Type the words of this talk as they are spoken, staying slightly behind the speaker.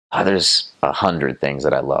There's 100 things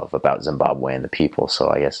that I love about Zimbabwe and the people, so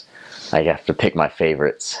I guess I have to pick my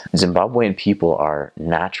favorites. Zimbabwean people are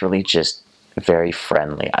naturally just very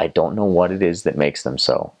friendly. I don't know what it is that makes them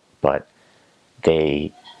so, but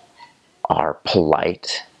they are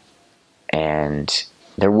polite and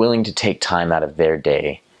they're willing to take time out of their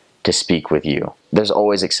day to speak with you. There's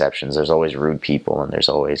always exceptions. There's always rude people, and there's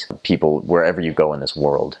always people wherever you go in this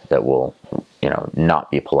world that will,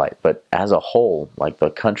 not be polite. But as a whole, like,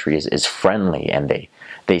 the country is friendly, and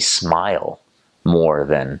they smile more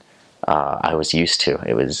than I was used to.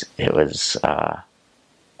 It was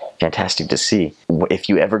fantastic to see. If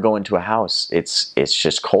you ever go into a house, it's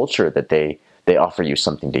just culture that they offer you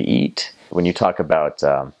something to eat. When you talk about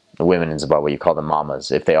the women in Zimbabwe, you call them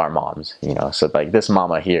mamas, if they are moms, so like this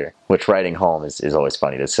mama here, which writing home is always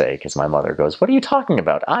funny to say, because my mother goes, "What are you talking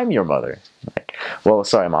about? I'm your mother." Like, well,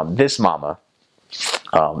 sorry, mom, this mama,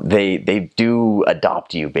 they do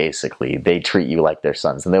adopt you, basically. They treat you like their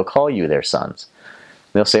sons, and they'll call you their sons.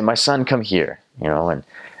 They'll say, "My son, come here," and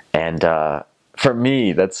for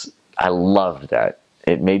me, I loved that.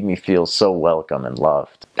 It made me feel so welcome and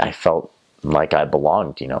loved. I felt like I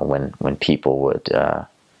belonged, when people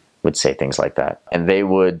would say things like that. And they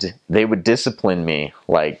would discipline me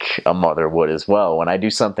like a mother would as well. When I do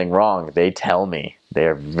something wrong, they tell me.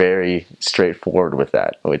 They're very straightforward with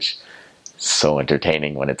that, which is so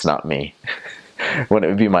entertaining when it's not me. When it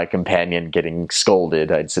would be my companion getting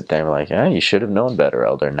scolded, I'd sit there and be like, "You should have known better,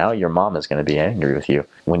 elder. Now your mom is going to be angry with you."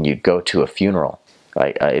 When you go to a funeral,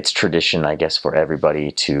 it's tradition, I guess, for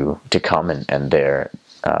everybody to come, and the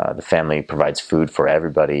family provides food for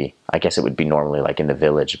everybody. I guess it would be normally like in the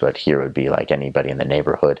village, but here it would be like anybody in the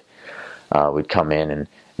neighborhood would come in,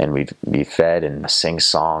 and we'd be fed and sing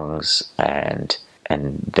songs, and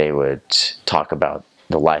they would talk about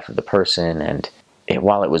the life of the person. And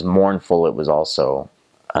while it was mournful, it was also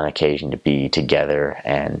an occasion to be together,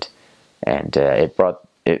 and it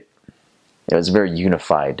was a very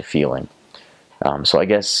unified feeling. So I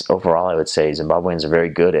guess overall, I would say Zimbabweans are very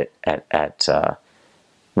good at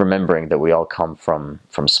remembering that we all come from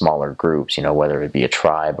smaller groups, whether it be a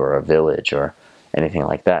tribe or a village or anything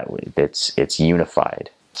like that. It's unified.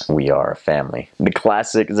 We are a family. The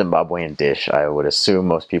classic Zimbabwean dish, I would assume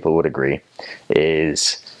most people would agree,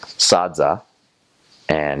 is sadza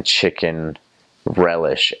and chicken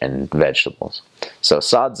relish and vegetables. So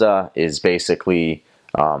sadza is basically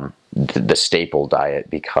the staple diet,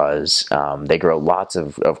 because they grow lots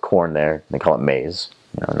of corn there. They call it maize.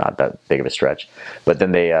 Not that big of a stretch. But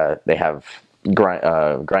then they have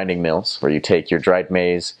grinding mills where you take your dried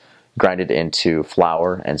maize, grind it into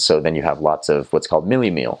flour, and so then you have lots of what's called millie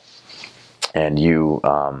meal. And you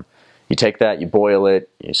take that, you boil it,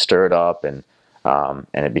 you stir it up, and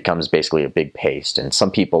it becomes basically a big paste. And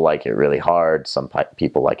some people like it really hard, some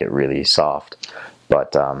people like it really soft.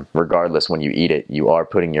 But regardless, when you eat it, you are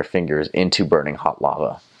putting your fingers into burning hot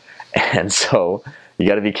lava. And so you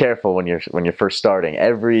got to be careful when you're first starting.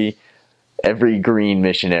 Every green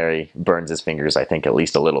missionary burns his fingers, I think, at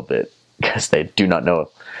least a little bit, because they do not know.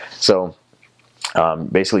 So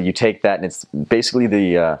basically, you take that, and it's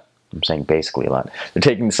basically I'm saying basically a lot. They're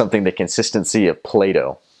taking something the consistency of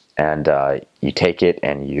Play-Doh, and you take it,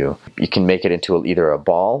 and you can make it into either a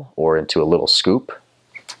ball or into a little scoop,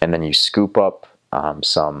 and then you scoop up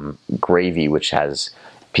some gravy, which has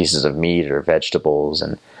pieces of meat or vegetables,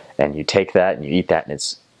 and you take that and you eat that, and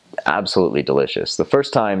it's absolutely delicious. The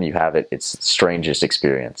first time you have it, it's the strangest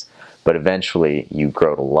experience, but eventually you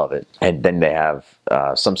grow to love it. And then they have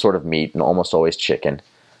some sort of meat, and almost always chicken,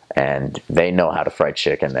 and they know how to fry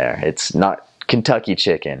chicken there. It's not Kentucky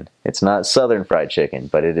chicken, it's not Southern fried chicken,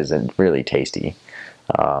 but it is a really tasty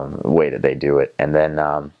way that they do it. And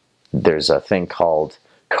then there's a thing called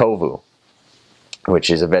kovu,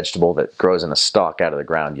 which is a vegetable that grows in a stalk out of the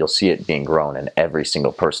ground. You'll see it being grown in every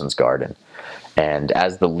single person's garden. And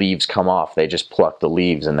as the leaves come off, they just pluck the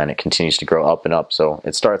leaves, and then it continues to grow up and up. So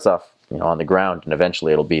it starts off, on the ground, and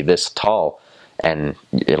eventually it'll be this tall, and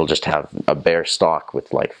it'll just have a bare stalk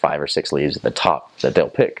with like 5 or 6 leaves at the top that they'll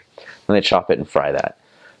pick. And they chop it and fry that.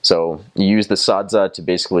 So you use the sadza to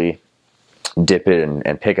basically dip it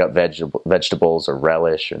and pick up vegetables or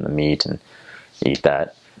relish and the meat and eat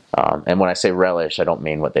that. And when I say relish, I don't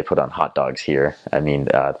mean what they put on hot dogs here. I mean,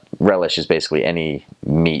 relish is basically any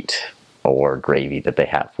meat or gravy that they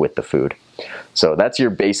have with the food. So that's your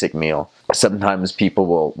basic meal. Sometimes people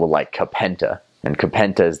will like kapenta, and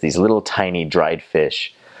kapenta is these little tiny dried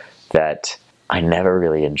fish that I never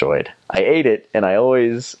really enjoyed. I ate it, and I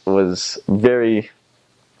always was very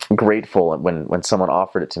grateful when someone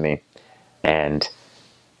offered it to me. And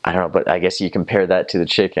I don't know, but I guess you compare that to the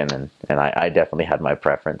chicken, and I definitely had my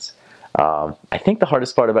preference. I think the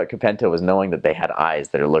hardest part about Capento was knowing that they had eyes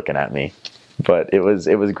that are looking at me, but it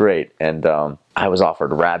was great. And I was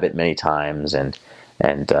offered rabbit many times, and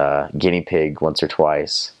guinea pig once or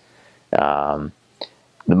twice. Um,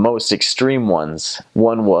 the most extreme ones,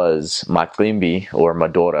 one was maklimbi or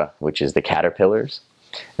madora, which is the caterpillars.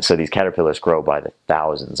 So these caterpillars grow by the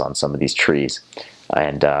thousands on some of these trees,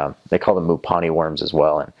 and they call them mupani worms as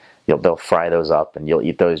well. And they'll fry those up, and you'll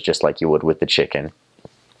eat those just like you would with the chicken.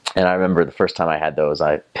 And I remember the first time I had those,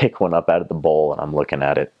 I pick one up out of the bowl, and I'm looking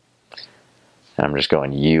at it, and I'm just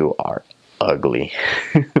going, "You are ugly.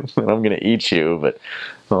 I'm gonna eat you." But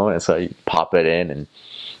and so you pop it in, and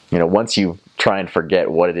once you try and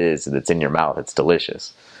forget what it is that's in your mouth, it's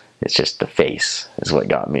delicious. It's just the face is what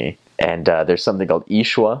got me. And there's something called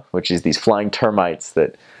ishwa, which is these flying termites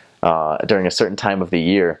that during a certain time of the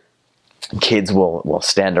year, kids will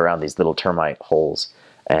stand around these little termite holes,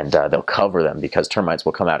 and they'll cover them because termites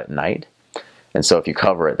will come out at night. And so if you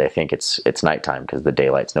cover it, they think it's nighttime because the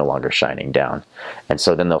daylight's no longer shining down. And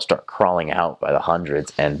so then they'll start crawling out by the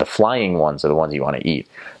hundreds, and the flying ones are the ones you want to eat.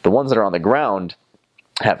 The ones that are on the ground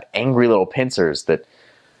have angry little pincers that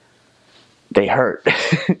they hurt.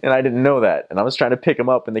 And I didn't know that. And I was trying to pick them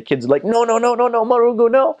up, and the kids were like, "No, no, no, no, no,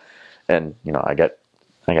 Marungo, no." And I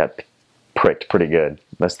got pricked pretty good.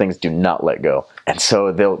 Those things do not let go. And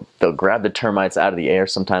so they'll grab the termites out of the air.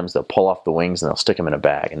 Sometimes they'll pull off the wings, and they'll stick them in a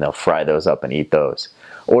bag, and they'll fry those up and eat those.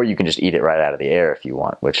 Or you can just eat it right out of the air if you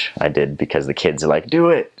want, which I did because the kids are like, "Do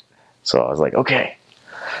it." So I was like, okay.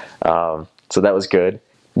 So that was good.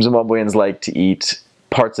 Zimbabweans like to eat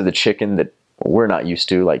parts of the chicken that we're not used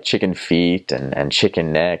to, like chicken feet and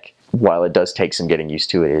chicken neck. While it does take some getting used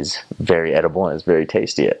to, it is very edible and it's very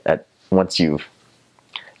tasty. Once you've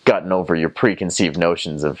gotten over your preconceived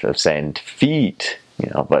notions of saying feet,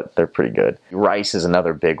 but they're pretty good. Rice is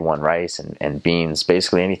another big one. Rice and beans,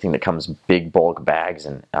 basically anything that comes big bulk bags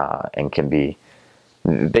and can be.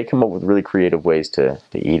 They come up with really creative ways to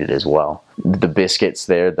eat it as well. The biscuits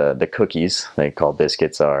there, the cookies they call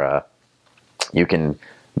biscuits, are you can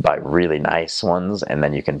buy really nice ones, and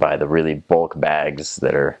then you can buy the really bulk bags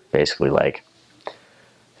that are basically like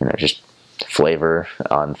just flavor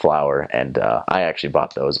on flour. And I actually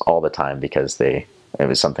bought those all the time because it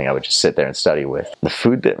was something I would just sit there and study with. The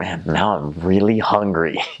food now I'm really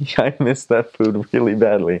hungry. I miss that food really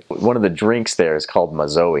badly. One of the drinks there is called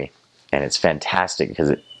mazoe, and it's fantastic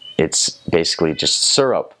because it's basically just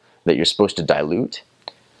syrup that you're supposed to dilute,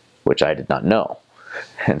 which I did not know.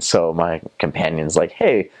 And so my companion's like,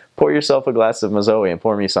 "Hey, pour yourself a glass of mazoe and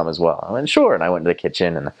pour me some as well." I went, "Sure." And I went to the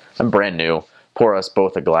kitchen, and I'm brand new. Pour us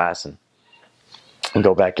both a glass, and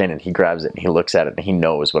go back in, and he grabs it, and he looks at it, and he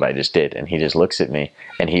knows what I just did. And he just looks at me,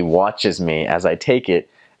 and he watches me as I take it,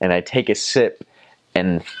 and I take a sip,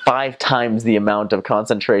 and 5 times the amount of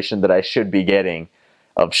concentration that I should be getting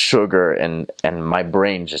of sugar, and my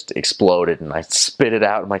brain just exploded, and I spit it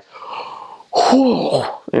out. I'm like, whew.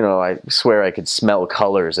 I swear I could smell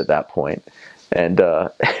colors at that point. And,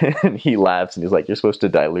 and he laughs, and he's like, "You're supposed to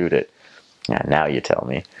dilute it." Yeah, now you tell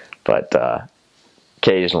me. But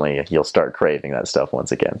occasionally you'll start craving that stuff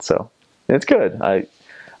once again. So it's good. I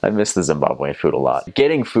miss the Zimbabwean food a lot.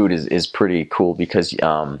 Getting food is pretty cool because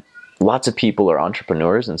lots of people are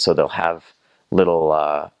entrepreneurs, and so they'll have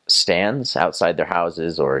little stands outside their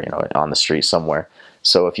houses or on the street somewhere.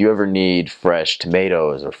 So if you ever need fresh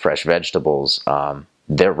tomatoes or fresh vegetables,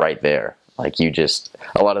 they're right there. Like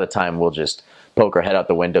a lot of the time we'll just poke our head out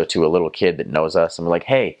the window to a little kid that knows us, and we're like,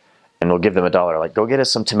 "Hey," and we'll give them $1, like, "Go get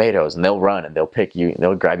us some tomatoes," and they'll run and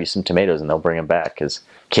they'll grab you some tomatoes and they'll bring them back because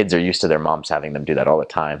kids are used to their moms having them do that all the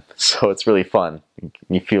time. So it's really fun.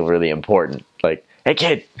 You feel really important. Like, "Hey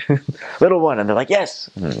kid, little one," and they're like, "Yes,"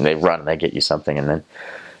 and they run and they get you something, and then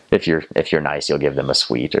if you're nice, you'll give them a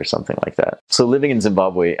sweet or something like that. So living in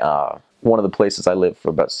Zimbabwe, one of the places I lived for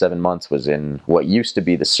about 7 months was in what used to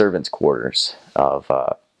be the servants' quarters of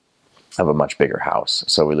a much bigger house.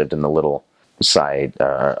 So we lived in the little side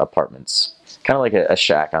apartments, kind of like a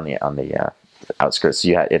shack on the outskirts.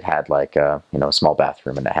 So it had like a small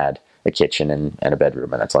bathroom, and it had a kitchen and a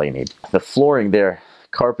bedroom, and that's all you need. The flooring there,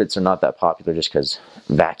 carpets are not that popular just because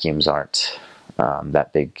vacuums aren't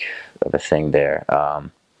that big of a thing there.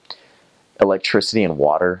 Electricity and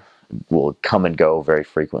water will come and go very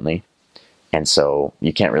frequently, and so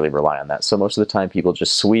you can't really rely on that. So most of the time people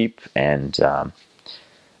just sweep, and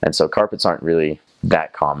so carpets aren't really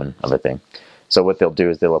that common of a thing. So what they'll do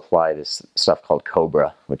is they'll apply this stuff called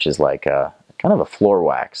Cobra, which is like kind of a floor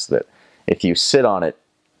wax that if you sit on it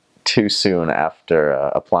too soon after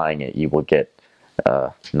applying it, you will get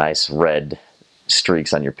a nice red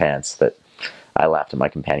streaks on your pants that I laughed at my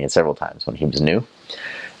companion several times when he was new,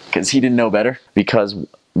 because he didn't know better. Because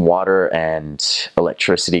water and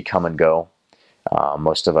electricity come and go,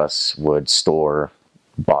 most of us would store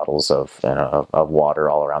bottles of water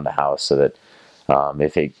all around the house, so that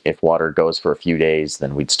if water goes for a few days,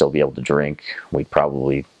 then we'd still be able to drink. We'd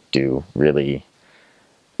probably do really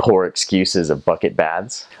poor excuses of bucket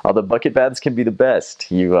baths. Although bucket baths can be the best.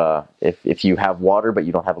 If you have water but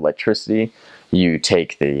you don't have electricity, you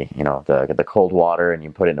take the cold water and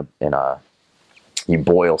you put it you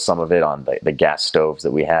boil some of it on the gas stoves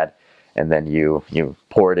that we had, and then you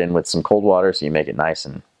pour it in with some cold water, so you make it nice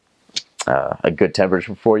and a good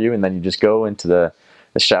temperature for you, and then you just go into the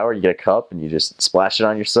shower, you get a cup, and you just splash it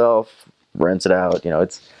on yourself, rinse it out.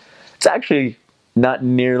 It's actually not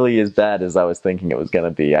nearly as bad as I was thinking it was going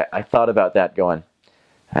to be. I thought about that going,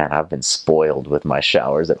 man, I've been spoiled with my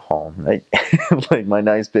showers at home. Like my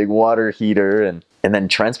nice big water heater, and then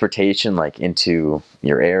transportation, like into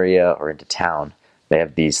your area or into town, they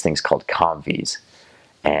have these things called convies.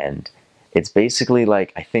 And it's basically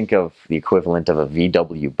like, I think of the equivalent of a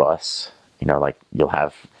VW bus, like you'll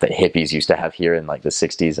have the hippies used to have here in like the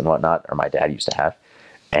 60s and whatnot, or my dad used to have.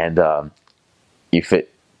 And you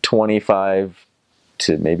fit 25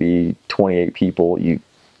 to maybe 28 people, you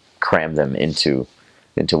cram them into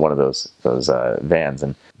one of those vans.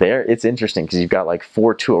 And there it's interesting because you've got like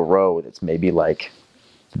 4 to a row that's maybe like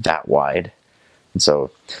that wide. And so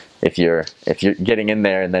if you're getting in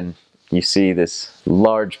there and then you see this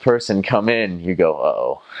large person come in, you go,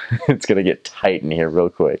 uh-oh, it's gonna get tight in here real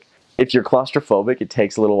quick. If you're claustrophobic, it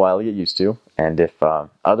takes a little while to get used to, and if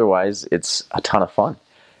otherwise, it's a ton of fun.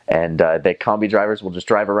 And the combi drivers will just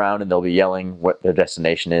drive around and they'll be yelling what their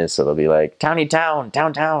destination is. So they'll be like, "Towny town,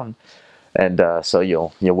 town." And so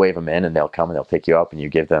you'll wave them in, and they'll come and they'll pick you up, and you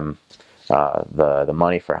give them the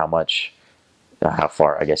money for how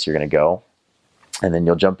far I guess you're gonna go, and then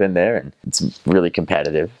you'll jump in there, and it's really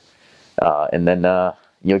competitive. And then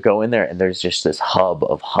you'll go in there, and there's just this hub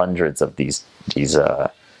of hundreds of these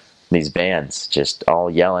bands, just all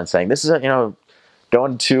yelling, saying, "This is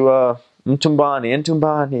going to Mtumbani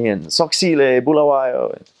and Soxile,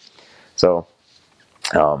 Bulawayo." So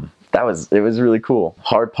it was really cool.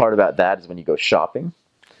 Hard part about that is when you go shopping,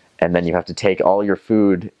 and then you have to take all your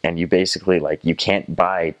food, and you basically you can't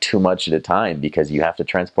buy too much at a time because you have to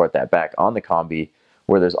transport that back on the combi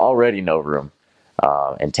where there's already no room,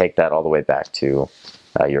 and take that all the way back to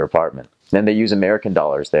your apartment. Then they use American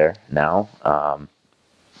dollars there now.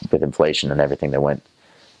 With inflation and everything that went,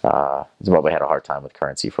 Zimbabwe had a hard time with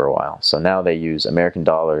currency for a while. So now they use American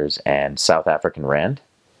dollars and South African rand.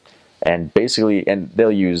 And basically,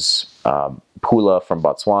 they'll use pula from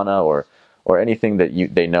Botswana or anything that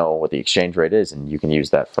they know what the exchange rate is, and you can use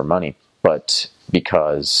that for money. But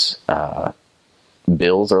because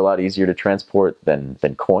bills are a lot easier to transport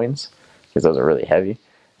than coins, because those are really heavy,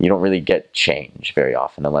 you don't really get change very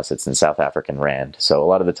often unless it's in South African rand. So a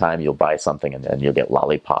lot of the time you'll buy something and then you'll get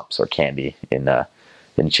lollipops or candy in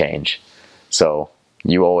change. So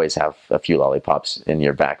you always have a few lollipops in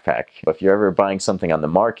your backpack. If you're ever buying something on the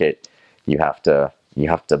market, you have to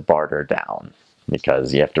barter down,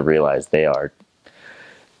 because you have to realize they're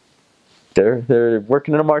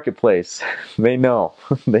working in a marketplace. They know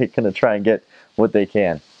they're gonna try and get what they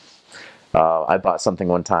can. I bought something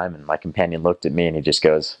one time, and my companion looked at me and he just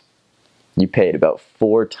goes, "You paid about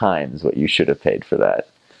 4 times what you should have paid for that."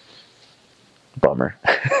 Bummer.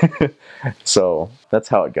 So that's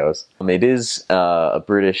how it goes. It is a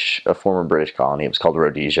former British colony. It was called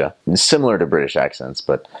Rhodesia. It's similar to British accents,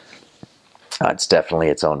 but it's definitely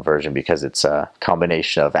its own version because it's a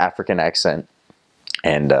combination of African accent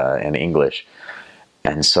and English.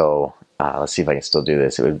 And so let's see if I can still do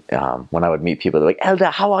this. It would, when I would meet people, they're like, "Elder,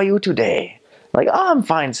 how are you today?" I'm like, "Oh, I'm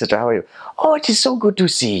fine, sister. How are you?" "Oh, it is so good to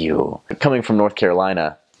see you." Coming from North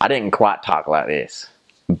Carolina, I didn't quite talk like this,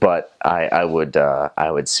 but I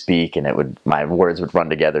would speak, and my words would run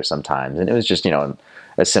together sometimes, and it was just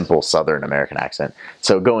a simple Southern American accent.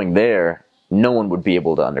 So going there, no one would be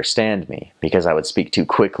able to understand me because I would speak too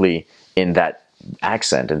quickly in that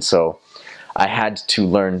accent, and so I had to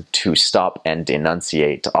learn to stop and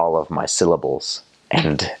enunciate all of my syllables.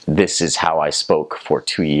 And this is how I spoke for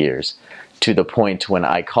 2 years, to the point when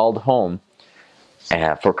I called home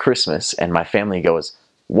for Christmas, and my family goes,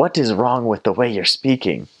 "What is wrong with the way you're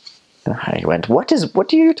speaking?" And I went, what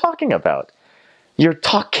are you talking about? "You're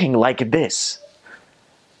talking like this."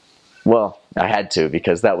 Well, I had to,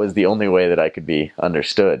 because that was the only way that I could be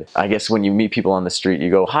understood. I guess when you meet people on the street, you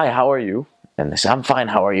go, "Hi, how are you?" And they say, "I'm fine,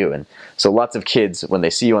 how are you?" And so lots of kids, when they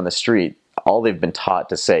see you on the street, all they've been taught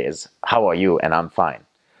to say is, "How are you?" and "I'm fine."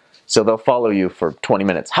 So they'll follow you for 20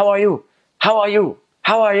 minutes. How are you? How are you?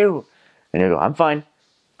 How are you? And you go, I'm fine.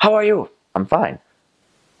 How are you? I'm fine.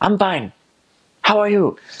 I'm fine. How are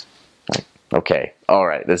you? Like, okay, all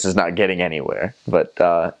right, this is not getting anywhere, but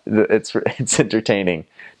it's entertaining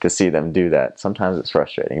to see them do that. Sometimes it's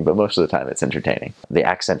frustrating, but most of the time it's entertaining. The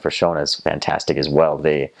accent for Shona is fantastic as well.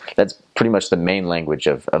 That's pretty much the main language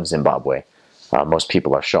of Zimbabwe. Most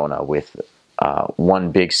people are Shona, with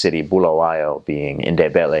one big city, Bulawayo, being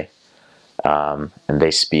Ndebele, and they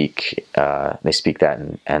speak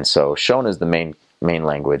that, and so Shona is the main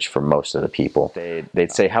language for most of the people.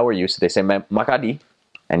 They'd say, "How are you?" So they say "Makadi,"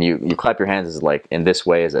 and you clap your hands as like in this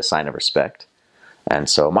way as a sign of respect. And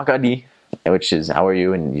so Makadi, which is "How are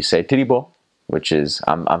you?" and you say Tiribo, which is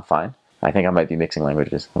I'm fine. I think I might be mixing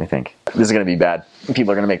languages. Let me think. This is gonna be bad.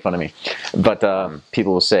 People are gonna make fun of me. But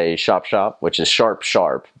people will say "shop shop," which is sharp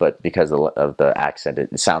sharp, but because of the accent,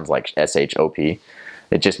 it sounds like SHOP.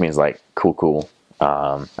 It just means like cool cool.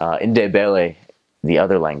 Ndebele, the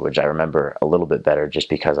other language, I remember a little bit better just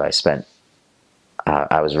because I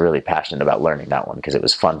was really passionate about learning that one because it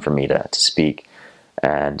was fun for me to speak.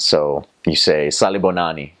 And so you say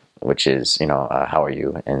Salibonani, which is, how are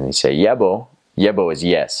you? And you say Yebo. Yebo is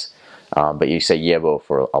yes. But you say Yebo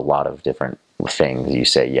for a lot of different things. You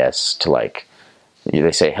say yes to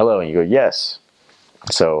they say hello and you go yes.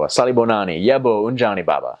 So Salibonani, Yebo unjani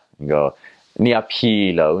baba. You go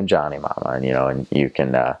Niapila unjani mama. And, and you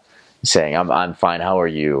can, saying I'm fine, how are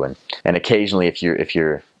you? And occasionally if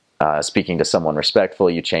you're speaking to someone respectful,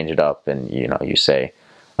 you change it up and you say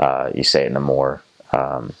it in a more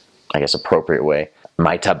I guess appropriate way.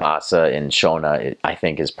 My tabasa in Shona, I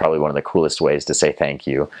think, is probably one of the coolest ways to say thank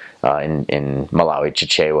you. In Malawi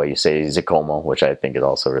Chichewa, you say Zikomo, which I think is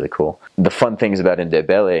also really cool. The fun things about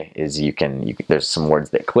Ndebele is there's some words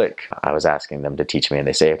that click. I was asking them to teach me, and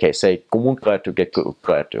they say, okay, say Kumunkatu get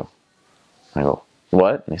Kukatu. I go,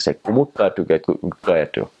 what? And they say Kumunkatu get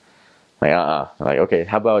Kukatu. Like, like, okay,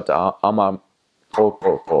 how about Ama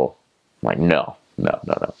Koko? Like, no.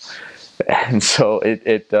 And so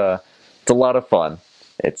it's a lot of fun.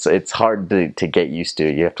 It's hard to get used to.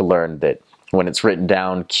 You have to learn that when it's written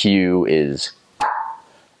down, Q is,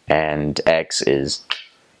 and X is,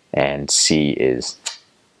 and C is,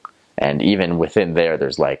 and even within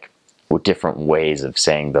there's like different ways of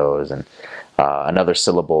saying those. And another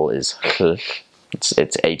syllable is hl. It's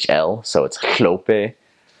HL, so it's hlope.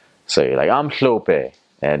 So you're like, I'm hlope,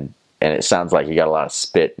 and it sounds like you got a lot of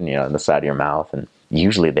spit, in the side of your mouth. And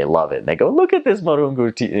usually they love it. And they go, look at this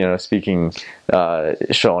Marungu, speaking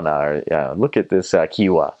Shona, or look at this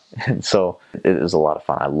Kiwa. And so it was a lot of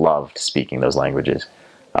fun. I loved speaking those languages.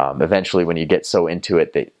 Eventually, when you get so into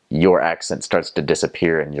it that your accent starts to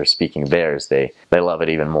disappear and you're speaking theirs, they love it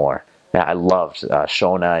even more. Yeah, I loved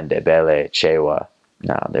Shona and Ndebele, Chewa.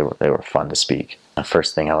 No, they were fun to speak. The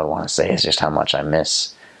first thing I would want to say is just how much I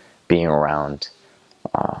miss being around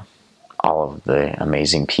all of the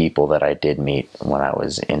amazing people that I did meet when I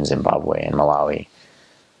was in Zimbabwe and Malawi.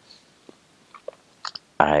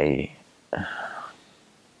 I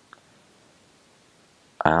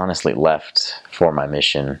honestly left for my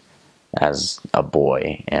mission as a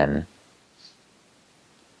boy, and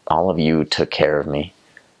all of you took care of me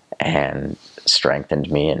and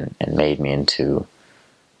strengthened me and made me into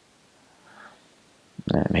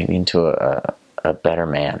a better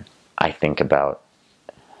man. I think about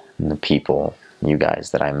the people, you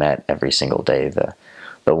guys, that I met every single day, the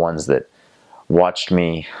ones that watched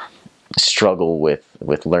me struggle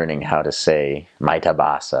with learning how to say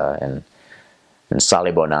Maitabasa and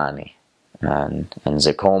Salibonani and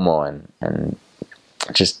Zikomo and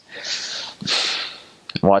just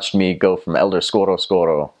watched me go from Elder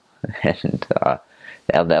Skoro and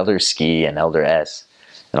Elder Ski and Elder S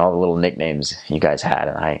and all the little nicknames you guys had,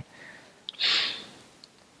 and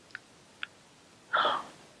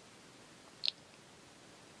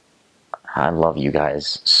I love you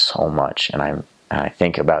guys so much, and I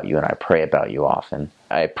think about you and I pray about you often.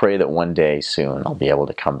 I pray that one day soon I'll be able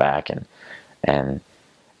to come back and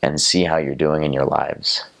see how you're doing in your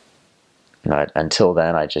lives. But until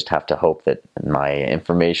then, I just have to hope that my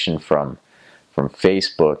information from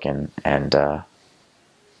Facebook and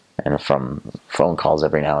from phone calls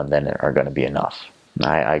every now and then are going to be enough.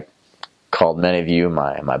 I called many of you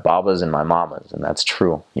my babas and my mamas, and that's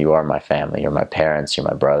true. You are my family. You're my parents. You're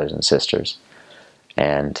my brothers and sisters.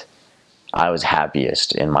 And I was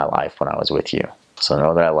happiest in my life when I was with you. So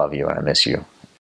know that I love you and I miss you.